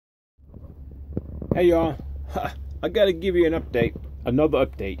Hey y'all, I gotta give you an update, another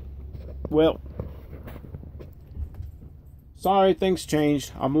update. Well, sorry things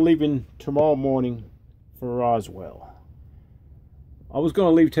changed. I'm leaving tomorrow morning for Roswell. I was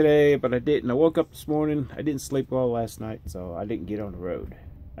gonna leave today, but I didn't. I woke up this morning, I didn't sleep well last night, so I didn't get on the road.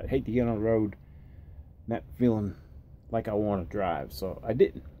 I hate to get on the road not feeling like I want to drive, so I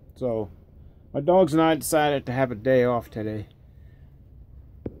didn't. So my dogs and I decided to have a day off today.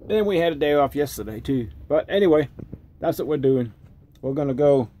 Then we had a day off yesterday too. But anyway, that's what we're doing. We're gonna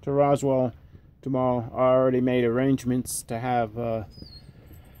go to Roswell tomorrow. I already made arrangements to have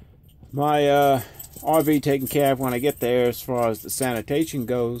my RV taken care of when I get there, as far as the sanitation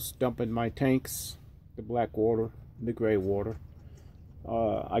goes, dumping my tanks, the black water, the gray water.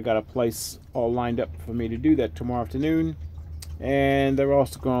 I got a place all lined up for me to do that tomorrow afternoon, and they're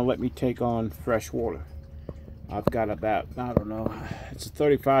also going to let me take on fresh water. I've got about, I don't know, it's a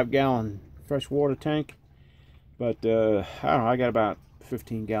 35-gallon fresh water tank, but I don't know, I got about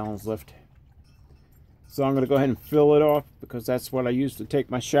 15 gallons left. So I'm going to go ahead and fill it off, because that's what I use to take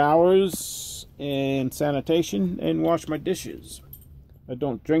my showers and sanitation and wash my dishes. I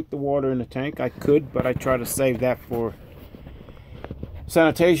don't drink the water in the tank. I could, but I try to save that for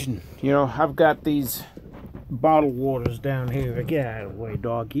sanitation. You know, I've got these bottled waters down here. Get out of the way,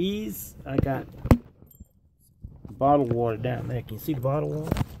 doggies. I got bottled water down there. Can you see the bottled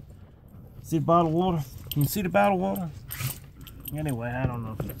water? See the bottled water? Can you see the bottled water? Anyway, I don't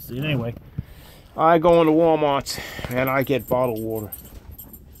know if you can see it. Anyway, I go into Walmart and I get bottled water.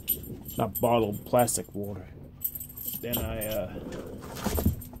 Not bottled, plastic water. Then I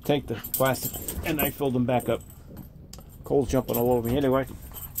take the plastic and I fill them back up. Cold jumping all over me. Anyway,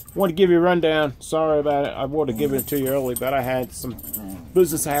 I want to give you a rundown. Sorry about it. I would have given it to you early, but I had some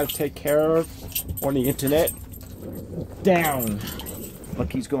business I had to take care of on the internet. Down.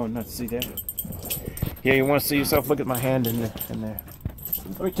 Look, he's going nuts. See that? Yeah, you want to see yourself? Look at my hand in there.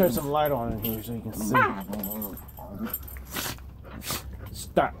 Let me turn some light on in here so you can see.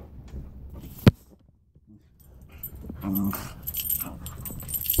 Stop.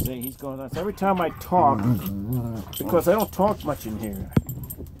 See, he's going nuts. Every time I talk, because I don't talk much in here.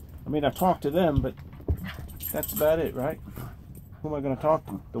 I mean, I talk to them, but that's about it, right? Who am I going to talk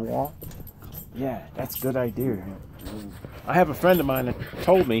to? The wall? Yeah, that's a good idea. I have a friend of mine that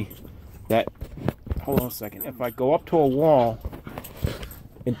told me that, hold on a second, if I go up to a wall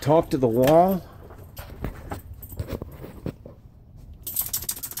and talk to the wall,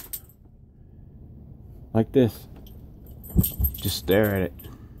 like this, just stare at it.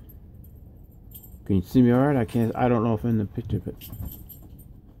 Can you see me alright? I don't know if I'm in the picture, but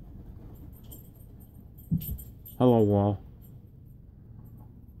hello, wall.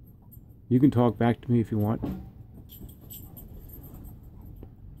 You can talk back to me if you want.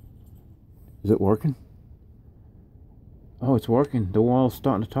 Is it working? Oh, it's working. The wall's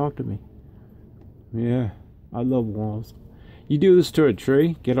starting to talk to me. Yeah, I love walls. You do this to a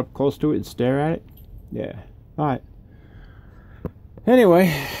tree, get up close to it and stare at it. Yeah, alright.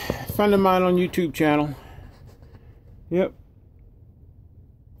 Anyway, friend of mine on YouTube channel. Yep.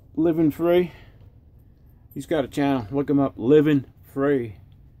 Living Free. He's got a channel. Look him up. Living Free.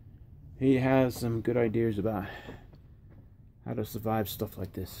 He has some good ideas about how to survive stuff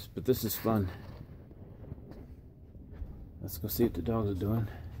like this. But this is fun. Let's go see what the dogs are doing.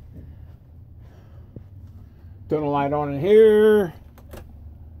 Turn the light on in here.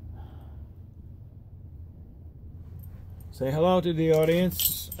 Say hello to the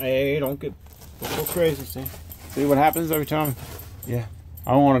audience. Hey, don't go crazy. See what happens every time? Yeah.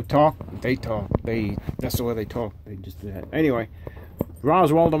 I want to talk. They talk. That's the way they talk. They just do that. Anyway.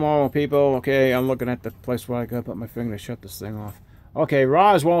 Roswell tomorrow, people. Okay, I'm looking at the place where I gotta put my finger to shut this thing off. Okay,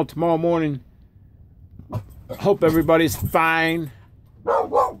 Roswell tomorrow morning. Hope everybody's fine.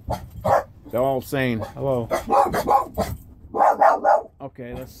 They're all saying hello.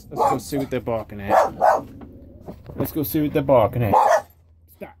 Okay, let's go see what they're barking at. Let's go see what they're barking at.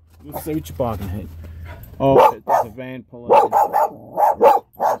 Stop. Let's see what you're barking at. Oh, there's a van pulling in.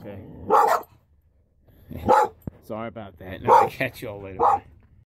 Okay. Sorry about that. Now I catch y'all later.